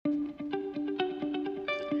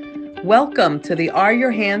Welcome to the Are Your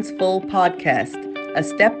Hands Full podcast, a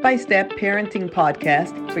step-by-step parenting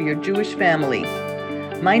podcast for your Jewish family.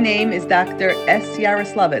 My name is Dr. S.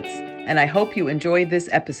 Yaroslavitz, and I hope you enjoy this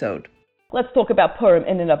episode. Let's talk about Purim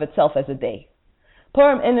in and of itself as a day.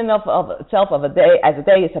 Purim in and of itself as a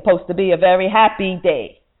day is supposed to be a very happy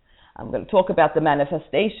day. I'm going to talk about the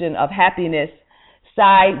manifestation of happiness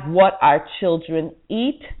by what our children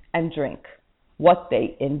eat and drink, what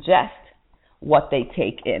they ingest, what they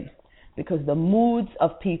take in. Because the moods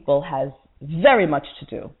of people has very much to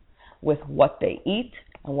do with what they eat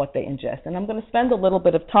and what they ingest. And I'm going to spend a little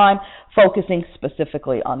bit of time focusing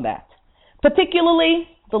specifically on that. Particularly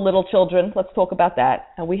the little children, let's talk about that.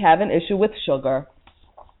 And we have an issue with sugar.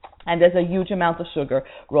 And there's a huge amount of sugar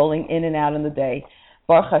rolling in and out in the day.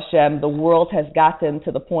 Baruch Hashem, the world has gotten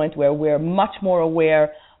to the point where we're much more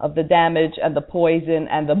aware of the damage and the poison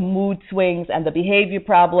and the mood swings and the behavior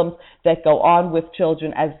problems that go on with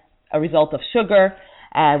children as a result of sugar.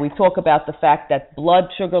 And we talk about the fact that blood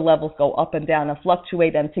sugar levels go up and down and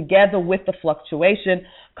fluctuate, and together with the fluctuation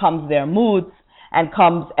comes their moods and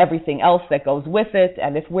comes everything else that goes with it.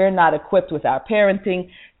 And if we're not equipped with our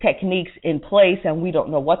parenting techniques in place and we don't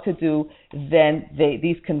know what to do, then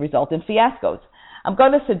these can result in fiascos. I'm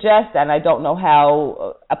going to suggest, and I don't know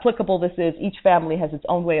how applicable this is, each family has its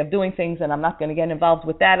own way of doing things, and I'm not going to get involved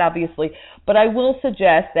with that, obviously, but I will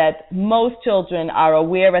suggest that most children are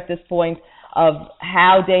aware at this point of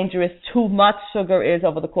how dangerous too much sugar is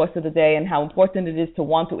over the course of the day and how important it is to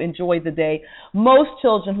want to enjoy the day. Most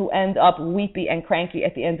children who end up weepy and cranky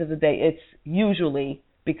at the end of the day, it's usually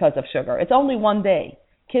because of sugar. It's only one day.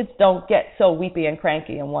 Kids don't get so weepy and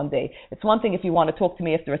cranky in one day. It's one thing if you want to talk to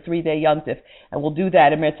me after a 3-day yontif, and we'll do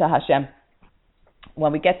that, Emir Tzah Hashem,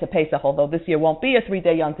 when we get to Pesach, although this year won't be a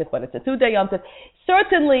 3-day yontif, but it's a 2-day yontif.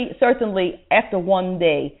 Certainly, after one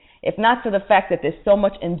day, if not for the fact that there's so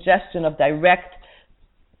much ingestion of direct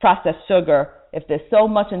processed sugar,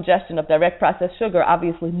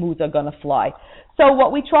 obviously moods are going to fly. So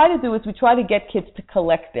what we try to do is we try to get kids to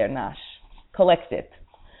collect their nash, collect it,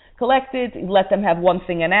 let them have one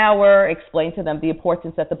thing an hour, explain to them the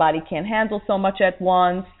importance that the body can't handle so much at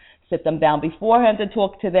once, sit them down beforehand and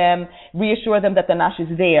talk to them, reassure them that the nash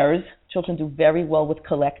is theirs. Children do very well with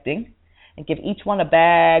collecting, and give each one a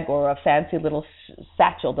bag or a fancy little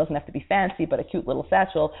satchel. Doesn't have to be fancy, but a cute little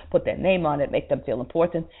satchel, put their name on it, make them feel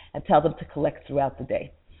important, and tell them to collect throughout the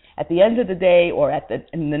day. At the end of the day or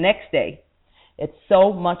in the next day, it's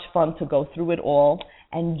so much fun to go through it all.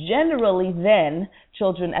 And generally then,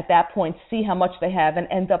 children at that point see how much they have and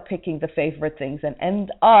end up picking the favorite things and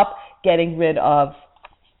end up getting rid of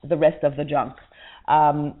the rest of the junk.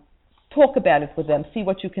 Talk about it with them. See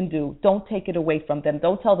what you can do. Don't take it away from them.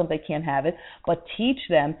 Don't tell them they can't have it, but teach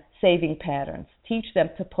them saving patterns. Teach them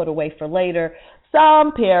to put away for later.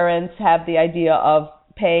 Some parents have the idea of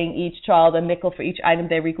paying each child a nickel for each item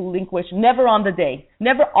they relinquish, never on the day,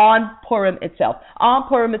 never on Purim itself. On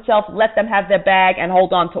Purim itself, let them have their bag and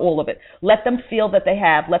hold on to all of it. Let them feel that they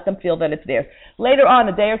have, let them feel that it's theirs. Later on,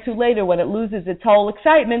 a day or two later, when it loses its whole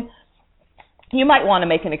excitement, you might want to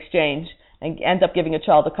make an exchange and end up giving a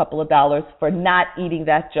child a couple of dollars for not eating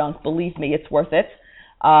that junk. Believe me, it's worth it.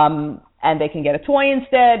 And they can get a toy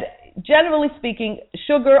instead. Generally speaking,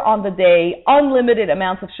 sugar on the day, unlimited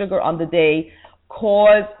amounts of sugar on the day,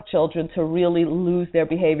 cause children to really lose their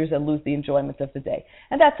behaviors and lose the enjoyment of the day.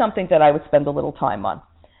 And that's something that I would spend a little time on.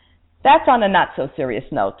 That's on a not so serious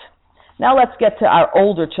note. Now let's get to our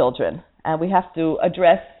older children, and we have to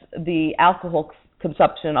address the alcohol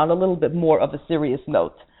consumption on a little bit more of a serious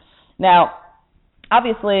note. Now,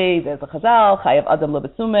 obviously, there's a chazal, chayav adam lo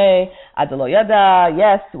besume, ad lo yada.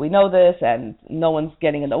 Yes, we know this, and no one's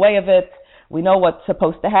getting in the way of it. We know what's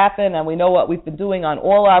supposed to happen, and we know what we've been doing on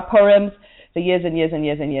all our Purims for years and years and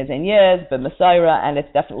years and years and years, but Messiah, and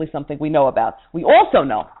it's definitely something we know about. We also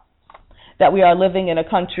know that we are living in a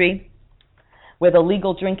country where the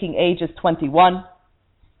legal drinking age is 21,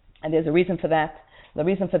 and there's a reason for that. The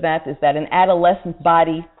reason for that is that an adolescent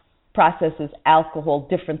body processes alcohol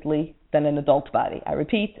differently than an adult body. I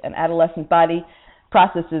repeat, an adolescent body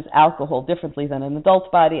processes alcohol differently than an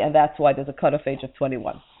adult body, and that's why there's a cutoff age of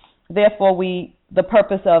 21. Therefore, the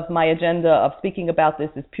purpose of my agenda of speaking about this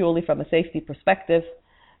is purely from a safety perspective,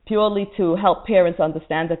 purely to help parents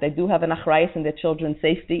understand that they do have an achrayus in their children's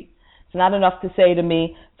safety. It's not enough to say to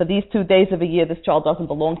me, for these 2 days of a year, this child doesn't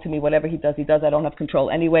belong to me. Whatever he does, I don't have control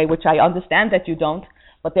anyway, which I understand that you don't.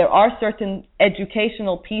 But there are certain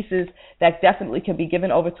educational pieces that definitely can be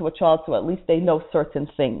given over to a child so at least they know certain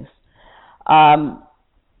things.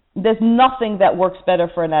 There's nothing that works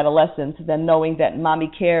better for an adolescent than knowing that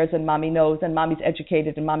mommy cares and mommy knows and mommy's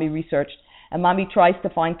educated and mommy researched And mommy tries to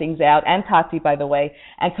find things out, and Tati, by the way,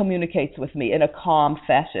 and communicates with me in a calm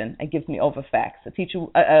fashion and gives me over facts.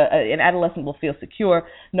 An adolescent will feel secure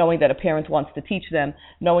knowing that a parent wants to teach them,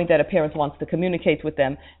 knowing that a parent wants to communicate with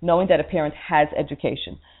them, knowing that a parent has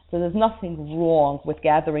education. So there's nothing wrong with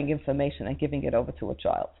gathering information and giving it over to a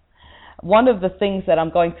child. One of the things that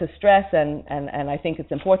I'm going to stress, and I think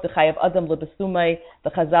it's important, Chayav Adam Lebesumei,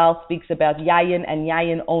 the Chazal speaks about yayin and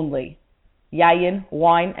yayin only. Yayin,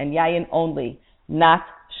 wine, and yayin only. Not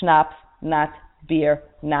schnapps, not beer,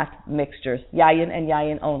 not mixtures. Yayin and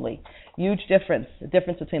yayin only. Huge difference, the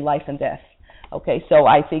difference between life and death. Okay, so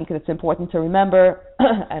I think it's important to remember,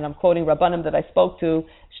 and I'm quoting Rabbanim that I spoke to,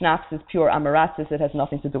 schnapps is pure amaratzis, it has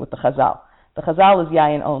nothing to do with the Chazal. The Chazal is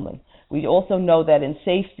yayin only. We also know that in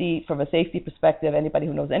safety, from a safety perspective, anybody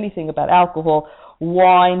who knows anything about alcohol,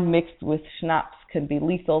 wine mixed with schnapps can be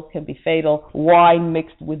lethal, can be fatal. Wine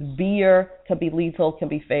mixed with beer can be lethal, can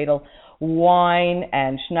be fatal. Wine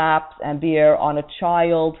and schnapps and beer on a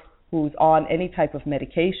child who's on any type of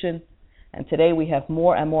medication. And today we have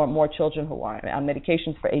more and more children who are on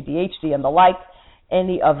medications for ADHD and the like.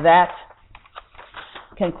 Any of that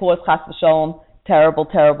can cause chas v'sholom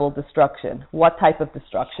terrible destruction. What type of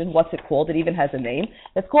destruction? What's it called? It even has a name.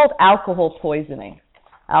 It's called alcohol poisoning.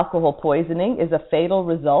 Alcohol poisoning is a fatal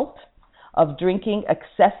result of drinking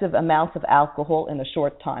excessive amounts of alcohol in a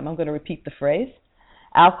short time. I'm going to repeat the phrase.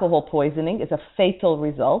 Alcohol poisoning is a fatal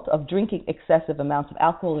result of drinking excessive amounts of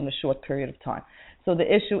alcohol in a short period of time. So the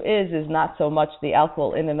issue is not so much the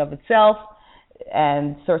alcohol in and of itself,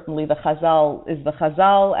 and certainly the Chazal is the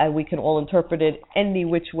Chazal, and we can all interpret it any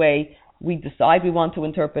which way we decide we want to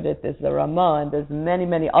interpret it. There's the Ramah, and there's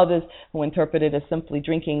many others who interpret it as simply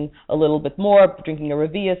drinking a little bit more, drinking a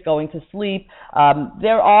revius, going to sleep.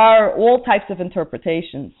 There are all types of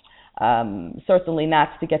interpretations. Certainly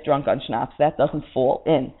not to get drunk on schnapps. That doesn't fall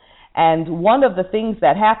in. And one of the things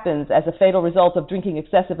that happens as a fatal result of drinking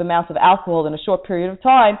excessive amounts of alcohol in a short period of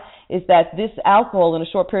time is that this alcohol in a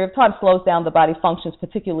short period of time slows down the body functions,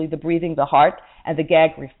 particularly the breathing, the heart, and the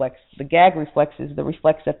gag reflex. The gag reflex is the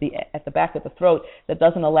reflex at the back of the throat that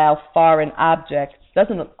doesn't allow foreign objects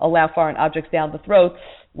down the throat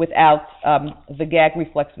without the gag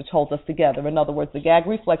reflex, which holds us together. In other words, the gag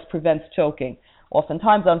reflex prevents choking.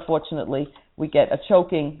 Oftentimes, unfortunately, we get a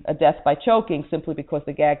death by choking simply because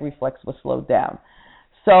the gag reflex was slowed down.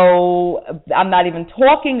 So I'm not even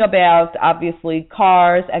talking about, obviously,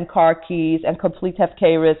 cars and car keys and complete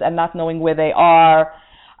hefkeris and not knowing where they are.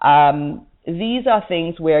 These are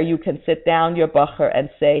things where you can sit down your bacher and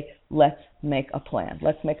say, let's make a plan.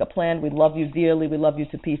 Let's make a plan. We love you dearly. We love you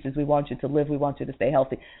to pieces. We want you to live. We want you to stay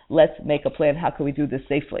healthy. Let's make a plan. How can we do this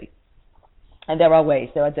safely? And there are ways.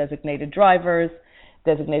 There are designated drivers.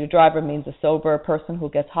 Designated driver means a sober person who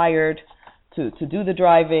gets hired to do the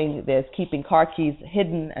driving. There's keeping car keys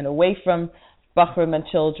hidden and away from bachrim and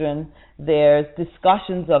children. There's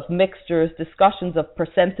discussions of mixtures, discussions of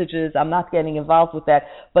percentages. I'm not getting involved with that.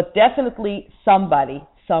 But definitely somebody,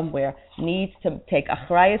 somewhere, needs to take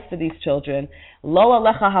achrayus for these children. Lo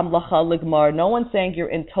alecha hamlacha ligmar. No one's saying you're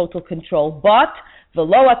in total control, but you're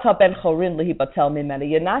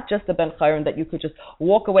not just a ben chayrin that you could just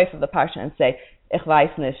walk away from the parsha and say, ich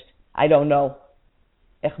weiß nicht, I don't know.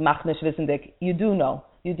 Ich mach nicht wissendig. You do know,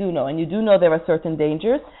 and you do know there are certain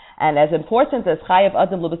dangers. And as important as Chayav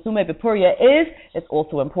Adam Lebesumei Bepuria is, it's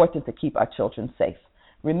also important to keep our children safe.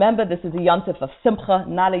 Remember, this is a yontif of simcha,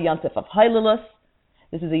 not a yontif of hailulus.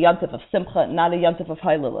 This is a yontif of simcha, not a yontif of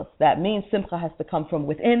hailulus. That means simcha has to come from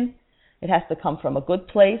within. It has to come from a good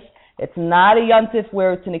place. It's not a yontif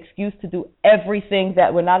where it's an excuse to do everything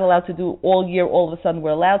that we're not allowed to do all year, all of a sudden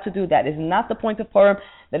we're allowed to do. That is not the point of Purim.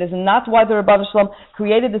 That is not why the Rebbeinu Shalom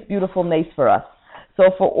created this beautiful nace for us.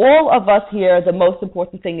 So for all of us here, the most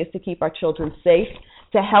important thing is to keep our children safe,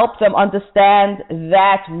 to help them understand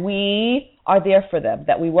that we are there for them,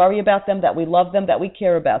 that we worry about them, that we love them, that we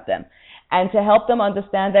care about them. And to help them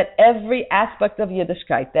understand that every aspect of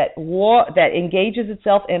Yiddishkeit that engages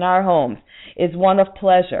itself in our homes is one of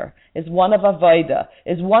pleasure, is one of avodah,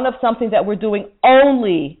 is one of something that we're doing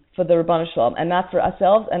only for the Rebbeinu Shalom and not for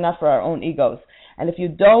ourselves and not for our own egos. And if you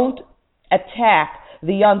don't attack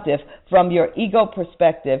the yontif from your ego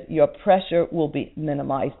perspective, your pressure will be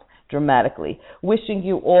minimized dramatically. Wishing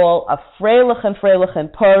you all a freilich and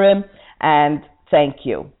Purim, and thank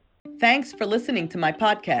you. Thanks for listening to my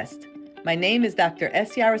podcast. My name is Dr.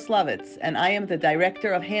 S. Yaroslavitz, and I am the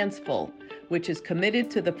director of Handsful, which is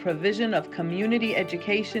committed to the provision of community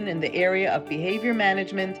education in the area of behavior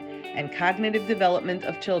management and cognitive development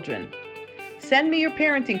of children. Send me your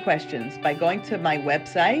parenting questions by going to my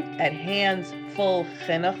website at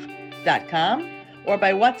handsfulchinuch.com or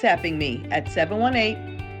by WhatsApping me at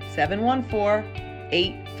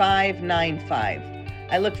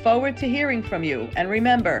 718-714-8595. I look forward to hearing from you, and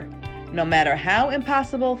remember, no matter how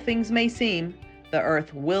impossible things may seem, the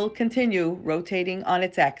Earth will continue rotating on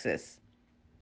its axis.